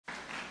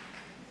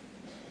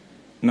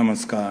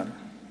Namaskar.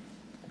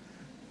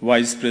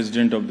 Vice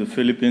President of the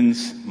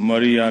Philippines,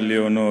 Maria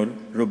Leonor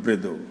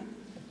Robredo.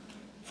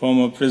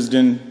 Former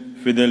President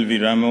Fidel V.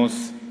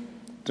 Ramos,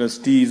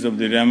 trustees of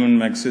the Ramon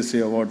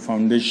Magsaysay Award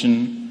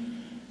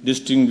Foundation,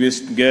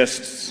 distinguished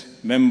guests,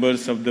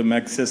 members of the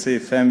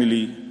Magsaysay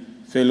family,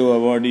 fellow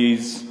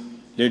awardees,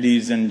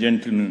 ladies and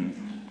gentlemen.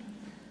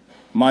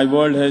 My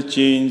world has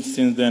changed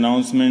since the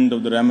announcement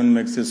of the Ramon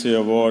Magsaysay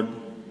Award.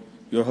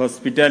 Your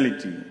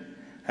hospitality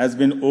has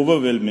been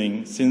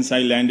overwhelming since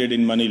I landed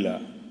in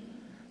Manila.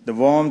 The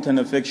warmth and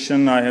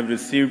affection I have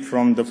received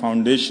from the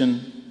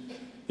foundation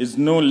is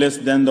no less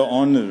than the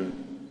honor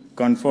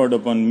conferred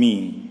upon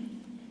me.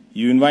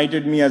 You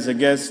invited me as a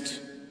guest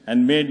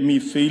and made me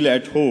feel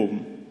at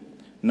home.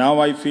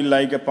 Now I feel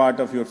like a part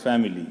of your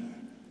family.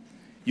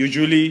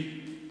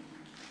 Usually,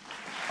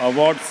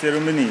 award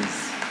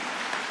ceremonies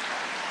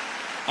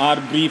are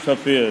brief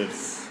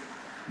affairs,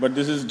 but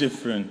this is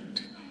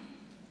different.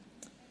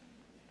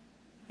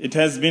 It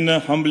has been a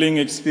humbling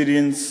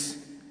experience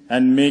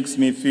and makes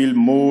me feel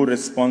more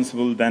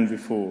responsible than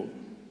before.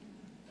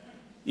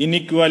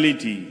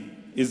 Inequality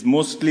is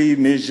mostly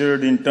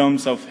measured in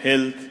terms of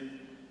health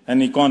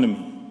and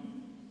economy,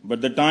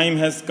 but the time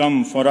has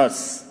come for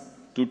us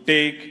to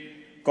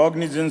take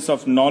cognizance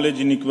of knowledge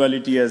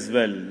inequality as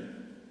well.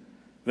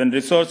 When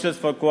resources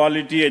for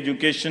quality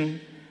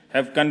education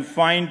have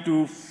confined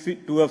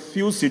to a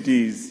few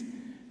cities,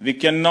 we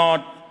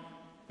cannot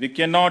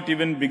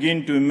even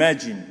begin to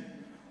imagine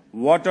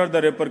what are the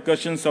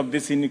repercussions of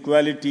this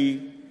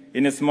inequality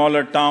in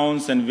smaller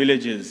towns and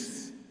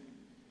villages.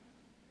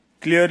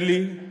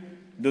 Clearly,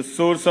 the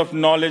source of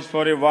knowledge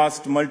for a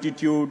vast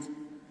multitude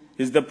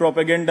is the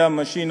propaganda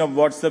machine of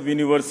WhatsApp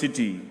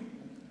University.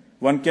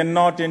 One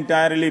cannot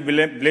entirely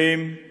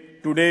blame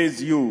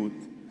today's youth,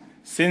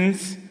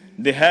 since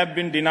they have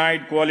been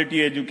denied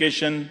quality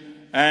education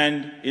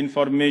and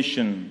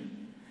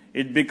information.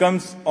 It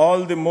becomes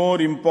all the more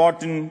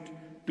important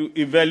to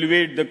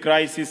evaluate the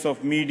crisis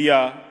of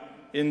media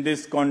in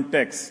this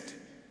context.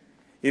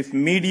 If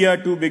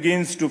media too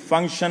begins to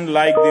function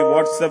like the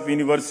WhatsApp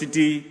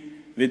University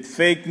with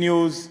fake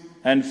news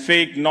and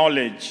fake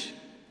knowledge,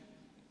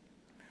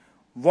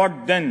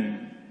 what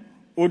then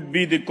would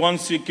be the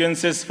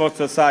consequences for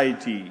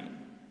society?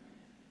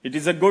 It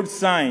is a good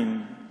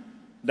sign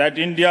that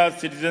India's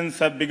citizens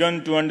have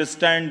begun to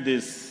understand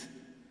this.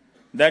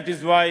 That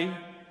is why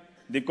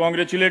the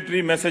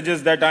congratulatory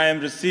messages that I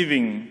am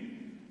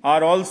receiving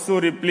are also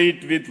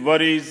replete with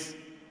worries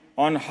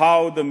on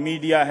how the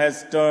media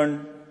has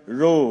turned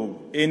rogue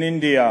in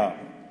India.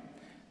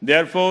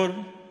 Therefore,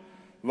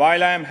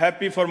 while I am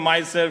happy for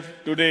myself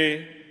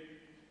today,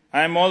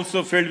 I am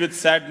also filled with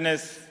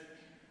sadness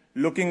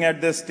looking at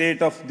the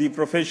state of the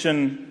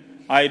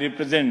profession I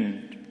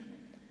represent.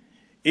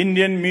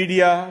 Indian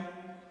media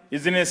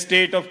is in a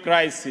state of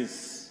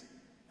crisis,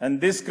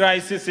 and this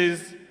crisis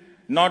is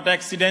not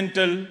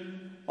accidental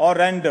or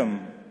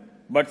random,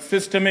 but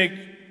systemic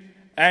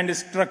and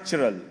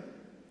structural.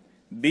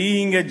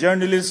 Being a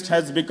journalist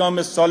has become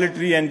a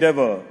solitary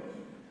endeavor,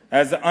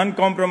 as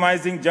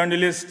uncompromising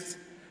journalists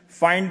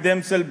find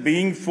themselves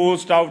being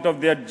forced out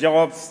of their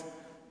jobs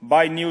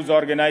by news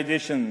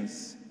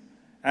organizations,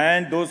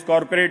 and those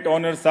corporate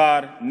owners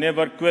are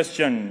never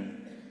questioned.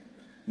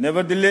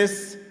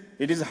 Nevertheless,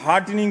 it is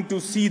heartening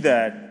to see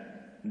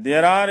that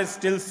there are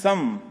still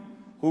some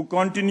who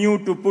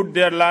continue to put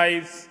their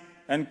lives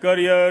and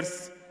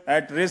careers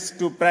at risk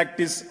to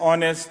practice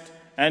honest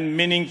and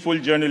meaningful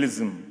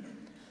journalism.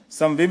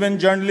 Some women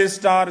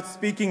journalists are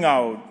speaking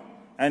out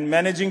and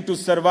managing to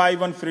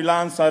survive on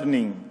freelance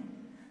earning.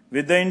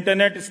 With the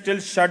internet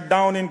still shut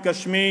down in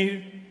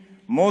Kashmir,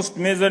 most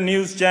major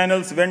news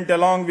channels went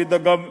along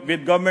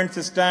with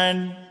government's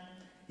stand.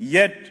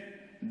 Yet,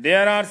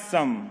 there are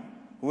some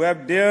who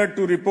have dared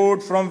to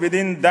report from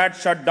within that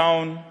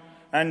shutdown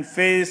and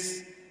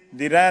face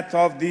the wrath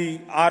of the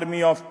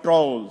army of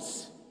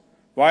trolls.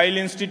 While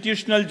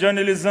institutional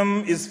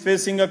journalism is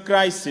facing a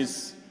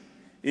crisis,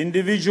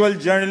 individual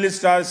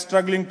journalists are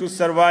struggling to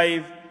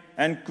survive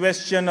and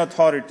question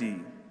authority.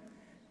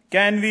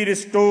 Can we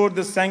restore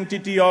the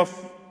sanctity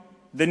of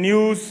the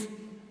news?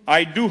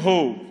 I do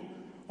hope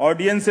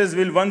audiences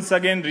will once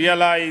again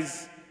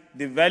realize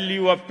the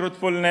value of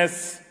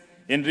truthfulness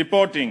in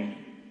reporting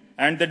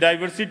and the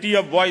diversity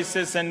of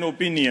voices and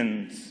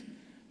opinions,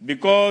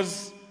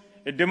 because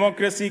a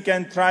democracy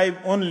can thrive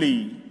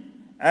only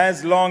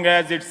as long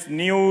as its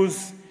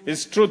news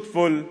is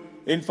truthful,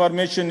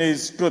 information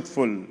is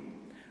truthful.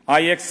 I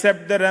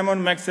accept the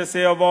Ramon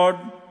Magsaysay Award.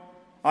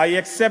 I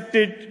accept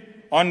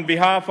it on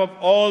behalf of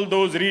all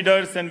those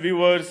readers and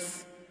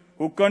viewers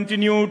who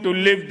continue to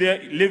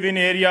live in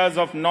areas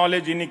of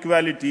knowledge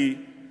inequality,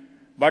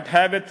 but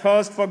have a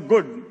thirst for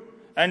good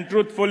and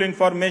truthful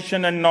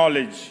information and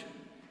knowledge.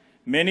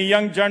 Many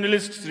young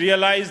journalists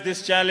realize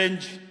this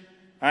challenge.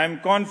 I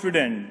am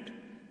confident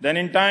that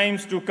in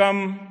times to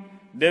come,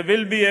 they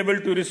will be able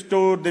to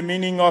restore the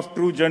meaning of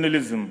true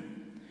journalism.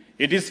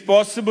 It is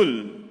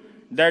possible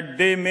that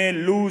they may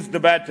lose the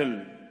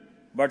battle,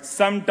 but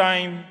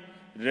sometime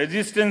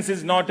resistance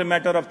is not a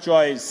matter of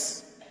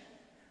choice.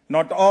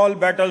 Not all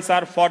battles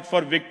are fought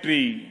for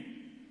victory.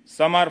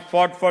 Some are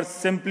fought for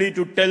simply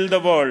to tell the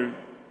world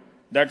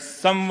that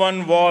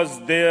someone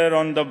was there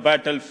on the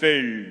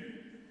battlefield.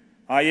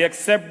 I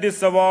accept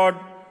this award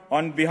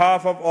on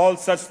behalf of all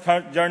such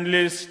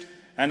journalists,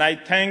 and I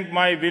thank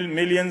my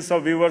millions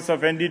of viewers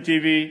of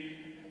NDTV.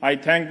 I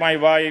thank my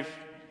wife,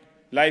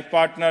 life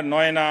partner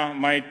Noena,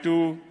 my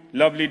two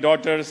lovely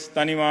daughters,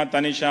 Tanima,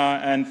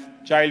 Tanisha, and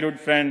childhood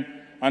friend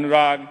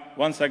Anurag.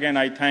 Once again,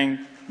 I thank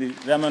the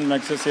Ramon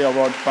Magsaysay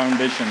Award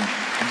Foundation.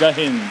 Jai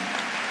Hind.